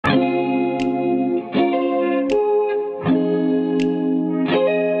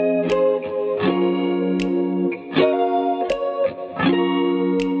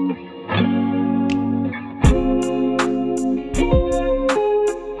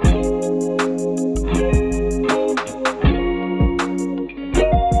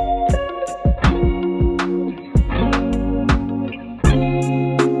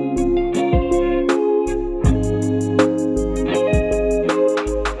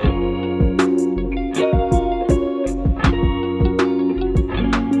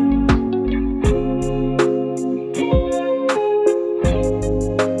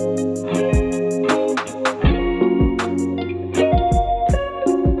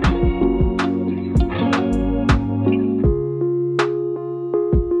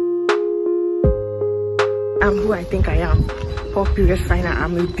think I am. For period final,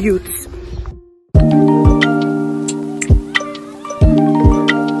 I'm a beaut.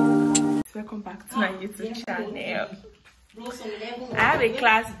 Welcome back to my YouTube channel. I have a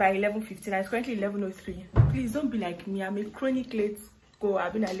class by 11:59. It's currently 11:03. Please don't be like me. I'm a chronic late go.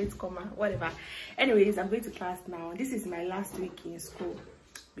 I've been a late comer, whatever. Anyways, I'm going to class now. This is my last week in school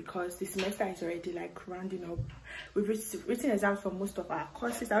because the semester is already like rounding up. We've written exams for most of our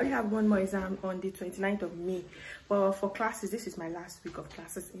courses. I only have one more exam on the 29th of May. But for classes, this is my last week of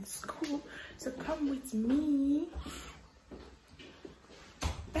classes in school. So come with me.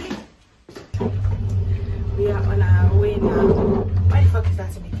 We are on our way now. Why the fuck is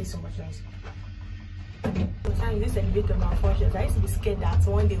that making so much noise? Sometimes this elevator malfunctions. I used to be scared that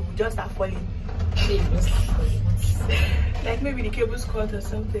one day we'll just start falling. Like maybe the cable's cut or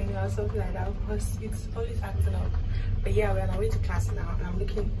something like that, because it's always acting up. But yeah, we're on our way to class now. I'm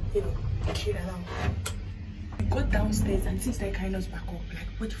looking, you know, cute around. We got downstairs and since they're carrying us back up, like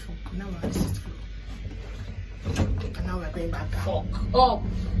what the fuck? Now we're on the 6th floor. And now we're going back down. Fuck up.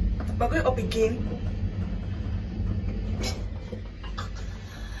 We're going up again.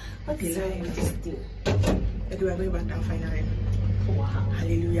 What is this thing? Okay, we're going back down finally. Wow.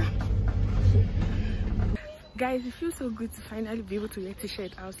 Hallelujah. Guys, it feels so good to finally be able to wear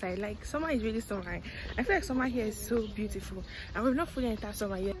t-shirt outside. Like summer is really summer. I feel like summer here is so beautiful. And we've not fully entered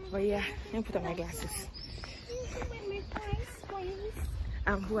summer yet. But yeah, let me put on my glasses.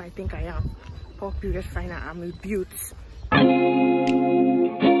 I'm who I think I am. For period final, I'm a beaut. They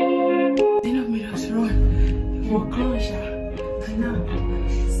not made us run. Walk closer. And now,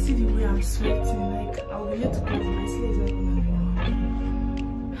 see the way I'm sweating. Like I'll be here to close my sleeves like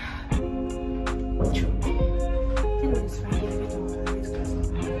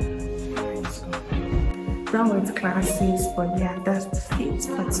Done with classes, but yeah, that's it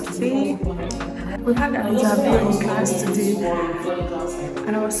for today. We had an interview in class today,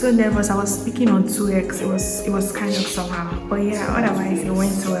 and I was so nervous. I was speaking on 2x. It was kind of somehow, but yeah, otherwise it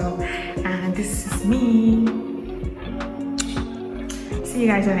went well. And this is me. See you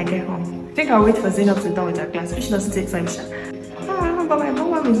guys when I get home. I think I'll wait for Zainab to be done with her class. She doesn't take 5 shots. Ah, but my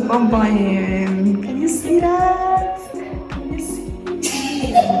mom is bumbling. Can you see that? Can you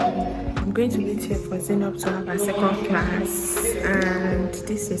see? I'm going to wait here for Zainab to have her second class, and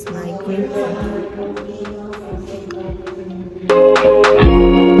this is my grade.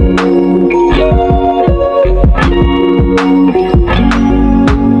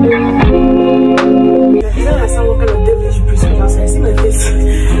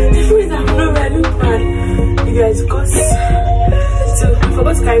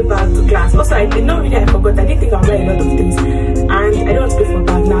 Also, I did not really, I forgot. I didn't think I'll wear a lot of things, and I don't want to pay for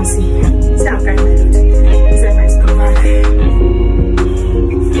bag now. See I'm carrying my load. This is my school bag.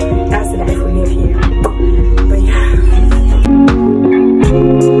 That's the life we live here. But yeah.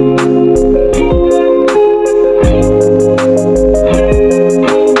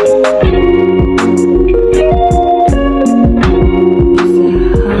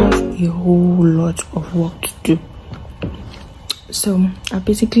 I have a whole lot of work to do. So I've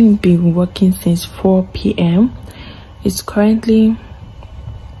basically been working since 4 p.m. It's currently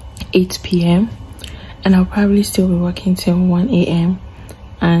 8 p.m. and I'll probably still be working till 1 a.m.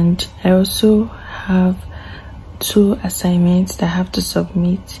 and I also have 2 assignments that I have to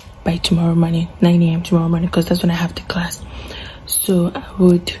submit by tomorrow morning, 9 a.m. tomorrow morning, because that's when I have the class. So I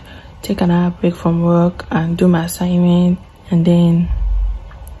would take an hour break from work and do my assignment, and then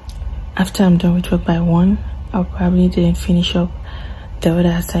after I'm done with work by 1, I'll probably then finish up the other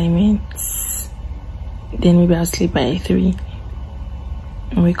assignments. Then maybe I'll sleep by 3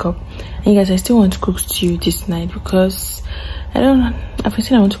 and wake up. And guys, I still want to cook stew this night because I've been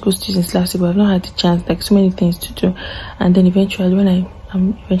saying I want to cook stew since last week, but I've not had the chance. Like so many things to do, and then eventually when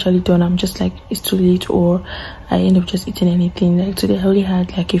I'm eventually done, I'm just like it's too late, or I end up just eating anything. Like today I only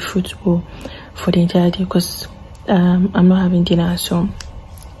had like a fruit bowl for the entire day because I'm not having dinner, so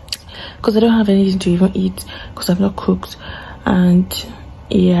because I don't have anything to even eat because I've not cooked. And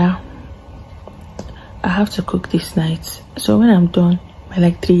yeah, I have to cook this night. So when I'm done by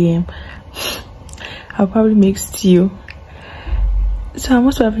like 3 a.m, I'll probably make stew. So I'm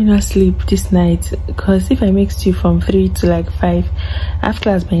also having no sleep this night because if I make stew from 3 to like 5, I have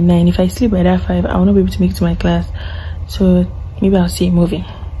class by 9. If I sleep by that 5, I will not be able to make it to my class. So maybe I'll see a movie.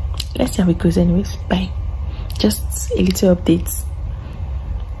 Let's see how it goes anyways. Bye. Just a little update.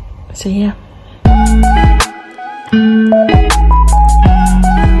 So yeah.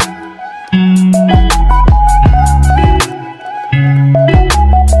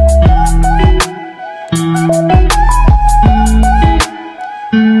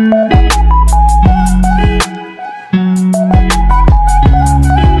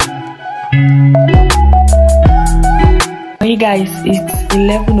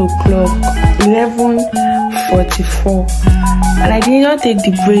 o'clock, 11:44, and I did not take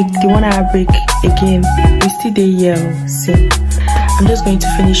the break, the 1 hour break again. We still there here. So I'm just going to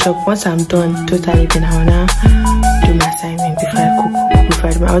finish up. Once I'm done totally, then I wanna do my assignment before I cook.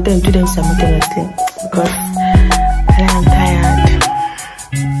 I'll then do them simultaneously because I am tired.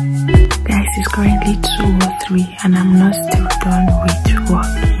 Guys, it's currently 2:03 and I'm not still done with work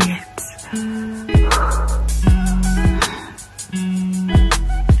yet.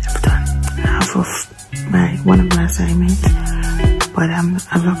 I've done half of one of my assignments, but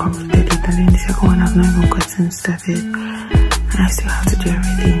I've not completed it, and then the second one I've not even gotten started, and I still have to do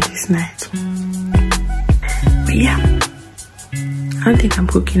everything this night. But yeah, I don't think I'm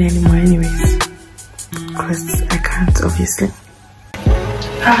cooking anymore anyways, because I can't, obviously.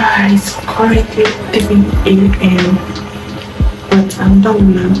 It's currently 3 AM, but I'm done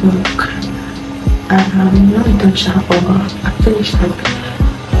with my work. I'm not done shower. I finished like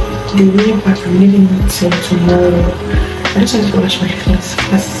the main part. I'm leaving it till tomorrow. I just want to wash my face.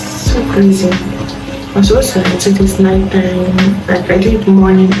 That's so crazy. I'm supposed to take this night time, like I did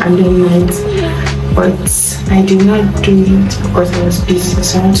morning and then night, but I did not do it because I was busy,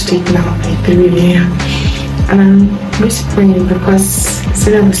 so I want to take it now by 3 AM. And I'm basically because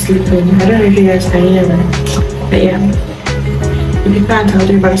instead of sleeping, I don't know if you guys can hear me, but yeah, if you can't, I'll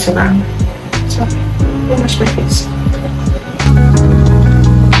do vice versa. So, go wash my face.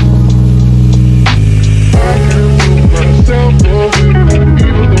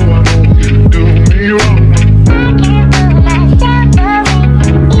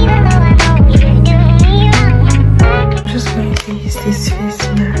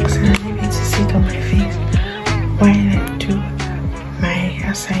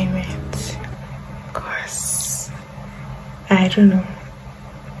 I don't know,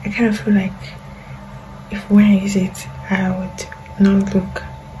 I kind of feel like if when I use it, I would not look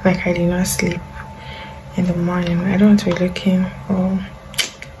like I did not sleep in the morning. I don't want to be looking or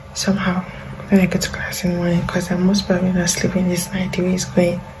somehow when I go to class in the morning, because I'm most probably not sleeping this night the way it's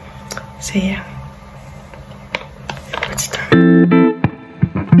going. So yeah, put it down.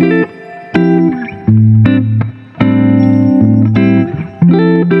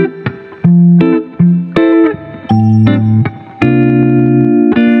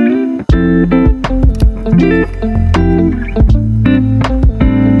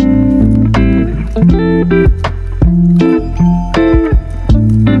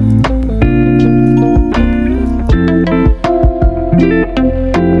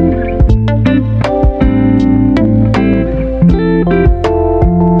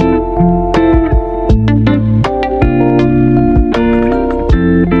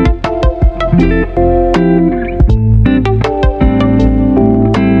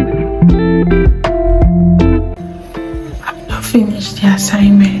 Finished the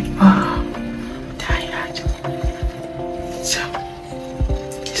assignment, but I'm tired. So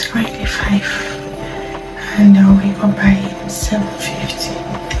it's currently 5 and I'll wake up by 7:50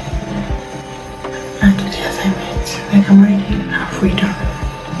 and do the assignment. Like I'm already halfway done.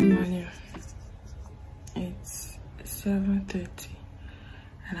 Good morning. It's 7:30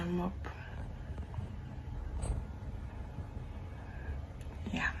 and I'm up.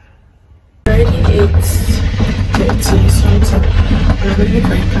 Yeah. Already 8:30 something. I'm ready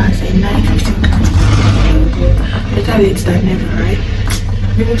for a class at 9:15 class. Better late than never, right?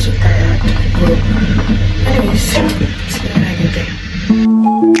 I'm even so tired. But anyways, see when I get there.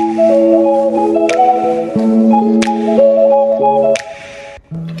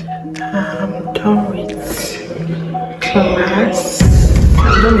 I'm done with class.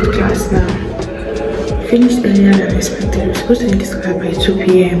 I'm done with class now. Finished earlier than expected. We're supposed to end this class by 2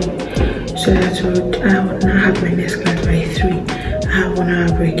 PM. So that I would now have my next class by 3. I have 1 hour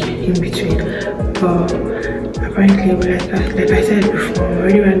break in between. But apparently, like I said before, I'm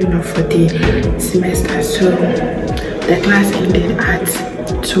already running off for the semester. So the class ended at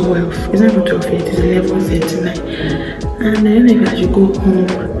 12. It's not even 12 yet, it's 11:39. And I don't know if I should go home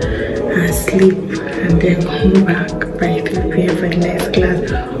and sleep and then come back by 3 PM for the next class,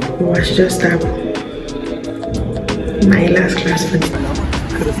 or I should just start my last class for the day.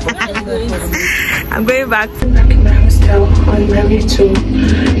 I'm going back in my hostel on my way to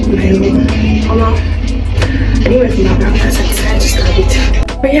my room. Anyway, from my class, I decided to start it.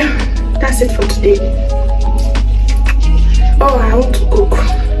 But yeah, that's it for today. Oh, I want to cook.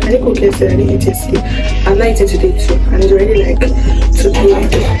 I didn't cook yesterday, I didn't eat yesterday. I'm not eating today too, and it's already like 2 PM.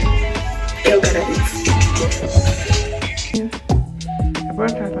 Yeah, okay, that is. I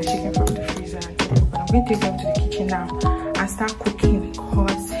brought out my chicken from the freezer, but I'm going to take them to the kitchen now and start cooking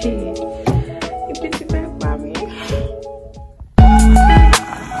because hey, it's pretty bad for me.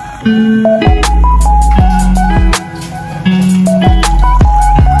 Started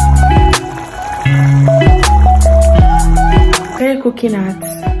cooking at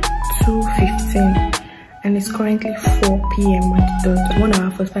 2:15 and it's currently 4 p.m. at the dot. 1 hour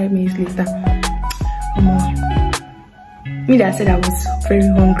 45 minutes later. Me that said I was very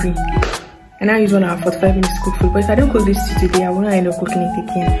hungry, and I use 1 hour 45 minutes to cook food. But if I don't cook this today, I won't end up cooking it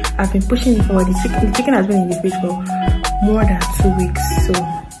again. I've been pushing it forward. The chicken has been in the fridge for more than 2 weeks, so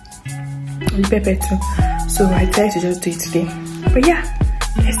with pepper too. So I decided to just do it today. But yeah,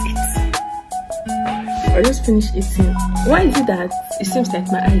 let's eat. I just finished eating. Why is it that it seems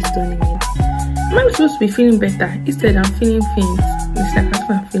like my eye is turning in? I'm supposed to be feeling better. Instead, I'm feeling faint. It's like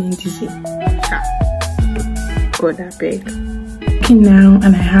I'm feeling dizzy. God, I beg. Now,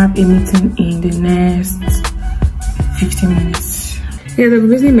 and I have a meeting in the next 15 minutes. Yeah, I've been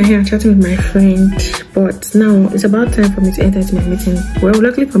busy my hair chatting with my friend, but now it's about time for me to enter into my meeting. Well,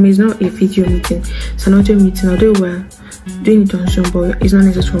 luckily for me, it's not a video meeting, it's an audio meeting. Although we're doing it on Zoom, but it's not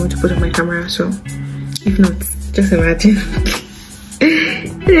necessary for me to put on my camera. So, if not, just imagine.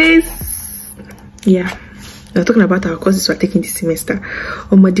 Yes. Yeah, we're talking about our courses we're taking this semester.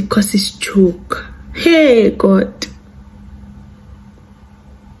 Oh my, the courses choke. Hey God.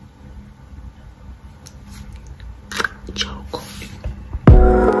 Joke.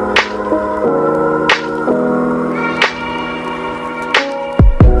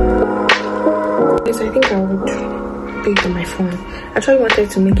 Yes, I think I would do it on my phone. I actually wanted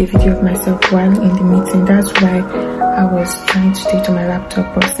to make a video of myself while in the meeting. That's why I was trying to do it on my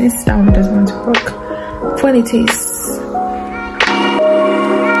laptop, but since that one doesn't want to work, fun it is.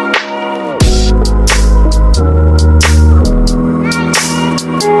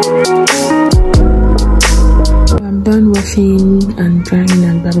 I'm done washing and drying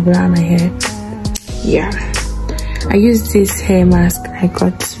and blah blah blah my hair. Yeah, I used this hair mask I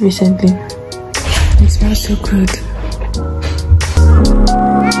got recently. It smells so good.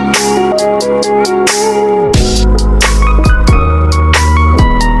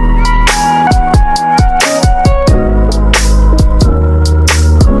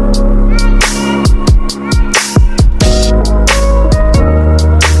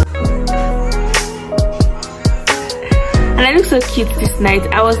 So cute this night.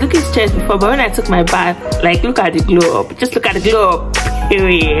 I was looking stressed before, but when I took my bath, like, look at the glow up. Just look at the glow up.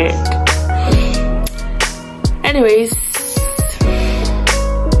 Period. Anyways,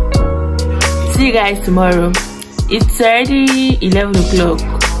 see you guys tomorrow. It's already 11 o'clock.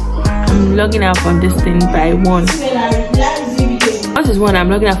 I'm logging out from this thing by 1. Once it's 1, I'm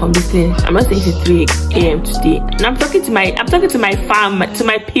logging out from this thing. I'm not staying till 3 a.m. today. And I'm talking to my fam, to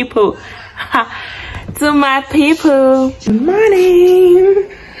my people. To my people. Good morning.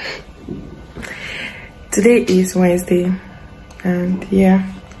 Today is Wednesday, and yeah,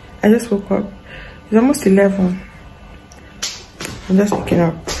 I just woke up. It's almost 11. I'm just waking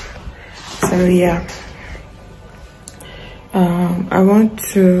up. So yeah, I want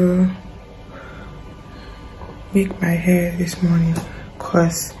to make my hair this morning,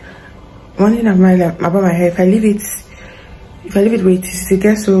 because one thing about my hair, if I leave it where it is, it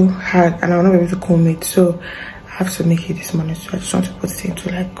gets so hard and I'll not be able to comb it. So I have to make it this morning. So I just want to put it into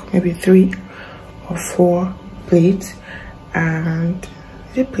like maybe 3 or 4 plates, and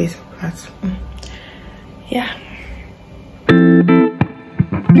the place of that. Yeah.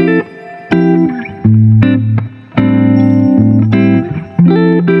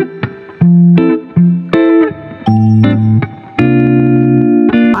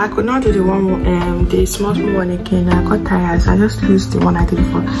 I could not do the small one again. I got tired, so I just used the one I did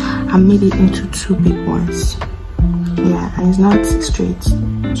before and made it into 2 big ones. Yeah, and it's not straight, so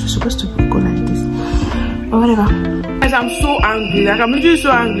it's supposed to go like this, or whatever. Guys, I'm so angry. Like, I'm literally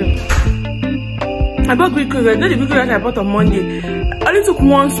so angry. I bought Greek yogurt. Not the Greek yogurt I bought on Monday. I only took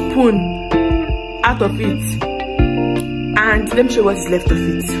 1 spoon out of it, and let me show you what is left of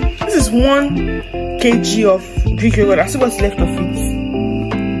it. This is 1 kg of Greek yogurt. I see what's left of it.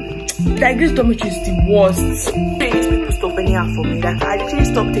 Like, this stomach is the worst. People stop anyhow for me. Like, I literally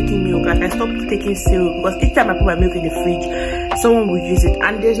stopped taking milk. Like, I stopped taking cereal, because each time I put my milk in the fridge, someone will use it.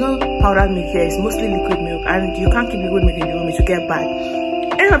 And there's no powdered milk here. It's mostly liquid milk, and you can't keep liquid milk in the room. It will get bad.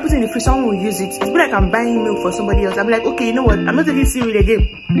 If I put it in the fridge, someone will use it. It's like I'm buying milk for somebody else. I'm like, okay, you know what? I'm not taking cereal again.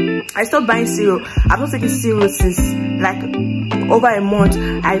 I stopped buying cereal. I've not taken cereal since like over a month.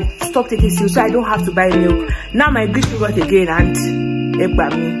 I stopped taking cereal, so I don't have to buy milk. Now my Greek yogurt again, and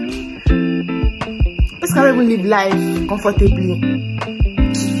me. This can't even live life comfortably.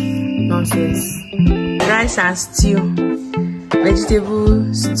 Nonsense. Rice and stew.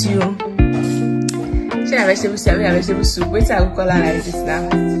 Vegetable stew. Vegetable stew. Vegetable soup. Wait till I will call her like this now.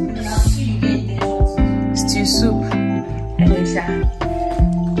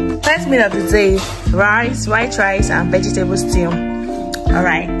 meal of the day: rice, white rice, and vegetable stew. All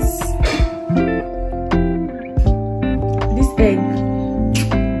right. This egg,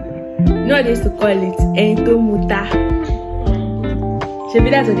 you know what they used to call it? Entomuta. Maybe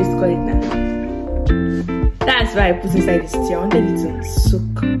that's what they used to call it now. That's why I put inside the stew. I wanted it to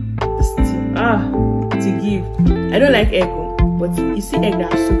soak the stew. To give. I don't like egg, but you see egg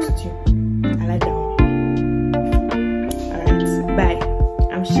that soaks stew. I like that one. Alright, bye.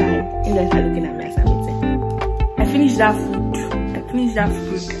 I'm shy. You guys are looking at me as I'm eating. I finished that food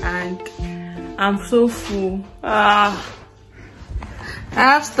and I'm so full. I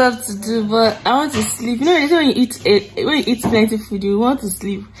have stuff to do, but I want to sleep. You know, when you eat plenty food, you want to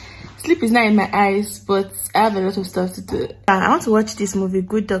sleep. Sleep is not in my eyes, but I have a lot of stuff to do. I want to watch this movie,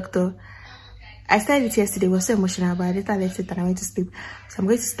 Good Doctor. I started it yesterday. It was so emotional, but I later left it and I went to sleep. So I'm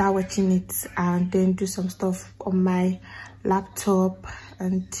going to start watching it and then do some stuff on my laptop.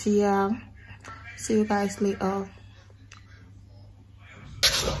 And yeah, see you guys later.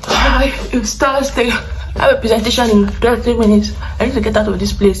 Hi, it's Thursday. I have a presentation in 30 minutes. I need to get out of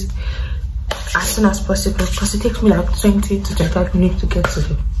this place as soon as possible because it takes me like 20 to 25 minutes to get to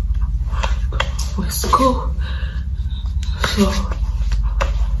school. So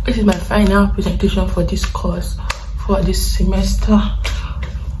this is my final presentation for this course for this semester,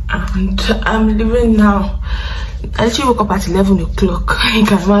 and I'm leaving now. I actually woke up at 11 o'clock. You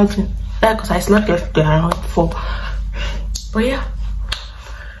can imagine that because I slept yesterday around 4. But yeah,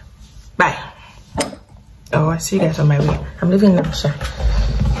 bye. Oh, I'll see you guys on my way. I'm leaving now, sir.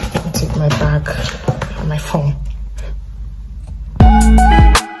 I'll take my bag and my phone.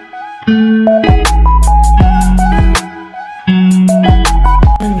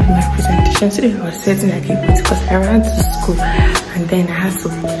 Today I was sweating like a bit because I ran to school and then I had to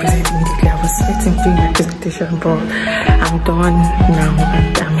present immediately. I was sweating doing my presentation, but I'm done now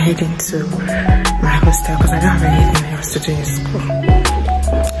and I'm heading to my hostel because I don't have anything else to do in school.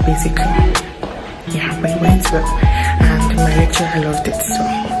 Basically, yeah, but it went well and my lecturer loved it, so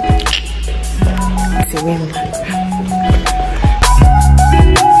it's a win.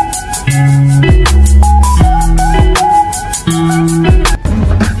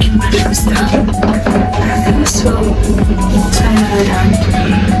 I'm so tired and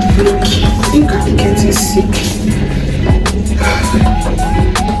weak. I think I'm getting sick.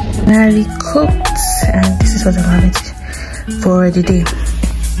 Nearly cooked, and this is what I'm having for the day: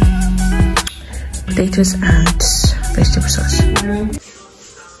 potatoes and vegetable sauce.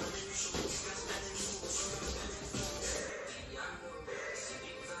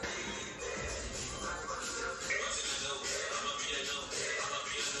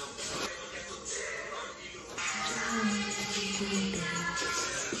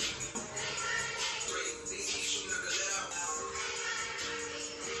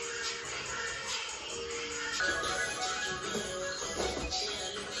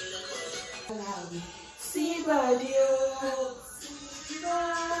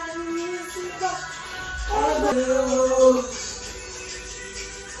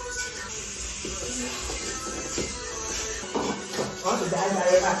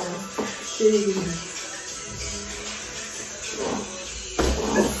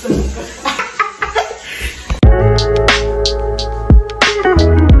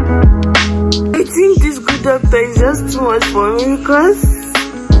 I think this Good Doctor is just too much for me because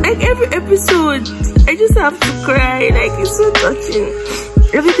like every episode I just have to cry. Like it's so touching.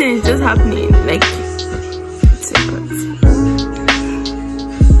 Everything is just happening. Like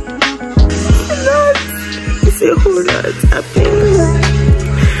it's a whole lot happening.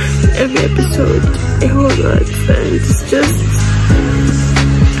 Every episode, a whole lot, and it's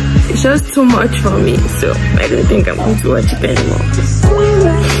just too much for me. So I don't think I'm going to watch it anymore.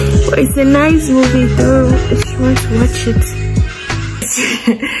 But it's a nice movie though, if you want to watch it.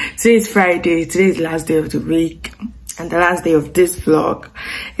 Today is Friday. Today is the last day of the week and the last day of this vlog.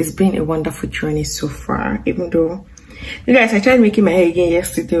 It's been a wonderful journey so far, even though you guys, I tried making my hair again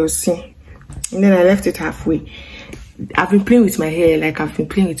yesterday, and then I left it halfway. I've been playing with my hair,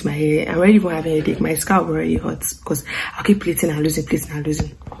 I'm already even having a headache. My scalp already hurts because I'll keep plating and losing.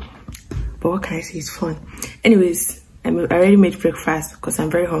 But what can I say? It's fun. Anyways, I already made breakfast because I'm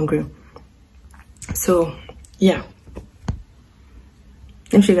very hungry. So yeah,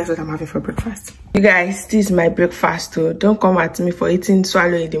 let me show you guys what I'm having for breakfast. You guys, this is my breakfast too. Don't come at me for eating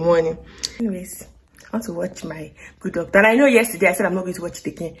swallow in the morning. Anyways, I want to watch my Good Doctor. And I know yesterday I said I'm not going to watch it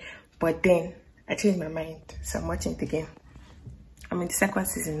again, but then I changed my mind, so I'm watching it again. I'm in the second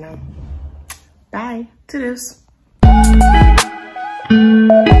season now. Bye. Toodles.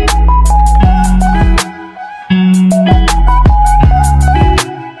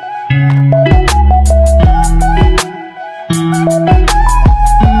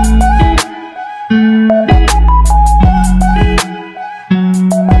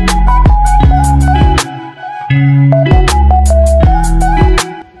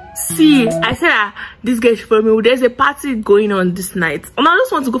 This girl should follow me. There's a party going on this night. And I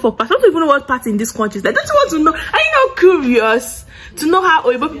just want to go for party. I don't even know what party in this country is like. Don't you want to know? Are you not curious to know how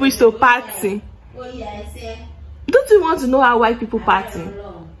Oyibo people used to party? Don't you want to know how white people party?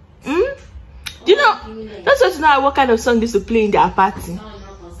 Do you know? Don't you want to know what kind of song they used to play in their party?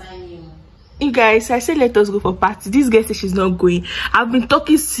 You guys, I said let us go for party. This girl says she's not going. I've been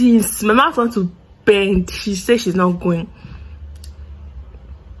talking since. My mouth wants to bend. She says she's not going.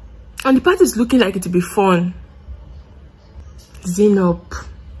 And the party is looking like it will be fun. Zainab.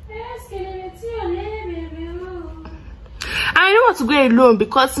 I don't want to go alone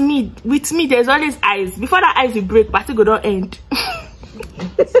because with me there's always ice. Before that ice will break, party go don't end.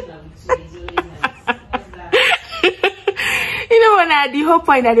 You know when the whole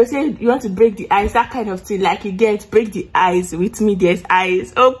point that they say you want to break the ice, that kind of thing, like you get break the ice. With me there's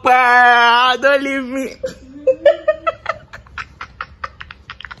ice. Opa, don't leave me.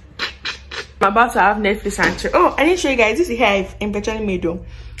 I'm about to have Netflix and chill. Oh, I didn't show you guys. This is hair I've intentionally made though.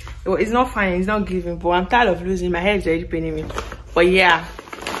 Well, it's not fine, it's not giving, but I'm tired of losing. My hair is already paining me. But yeah,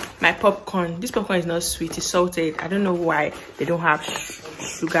 my popcorn. This popcorn is not sweet, it's salted. I don't know why they don't have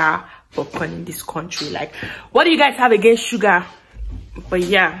sugar popcorn in this country. Like, what do you guys have against sugar? But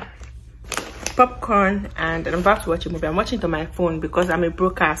yeah, popcorn, and I'm about to watch a movie. I'm watching it on my phone because I'm a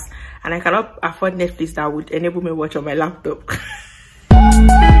broadcast and I cannot afford Netflix that would enable me to watch on my laptop.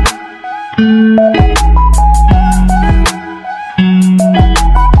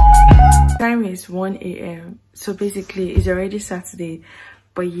 Time is 1 a.m. so basically it's already Saturday.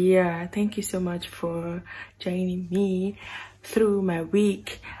 But yeah, thank you so much for joining me through my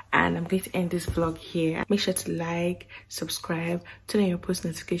week, and I'm going to end this vlog here. Make sure to like, subscribe, turn on your post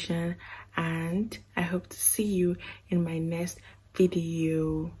notification, and I hope to see you in my next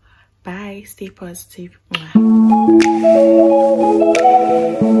video. Bye, stay positive. Mwah.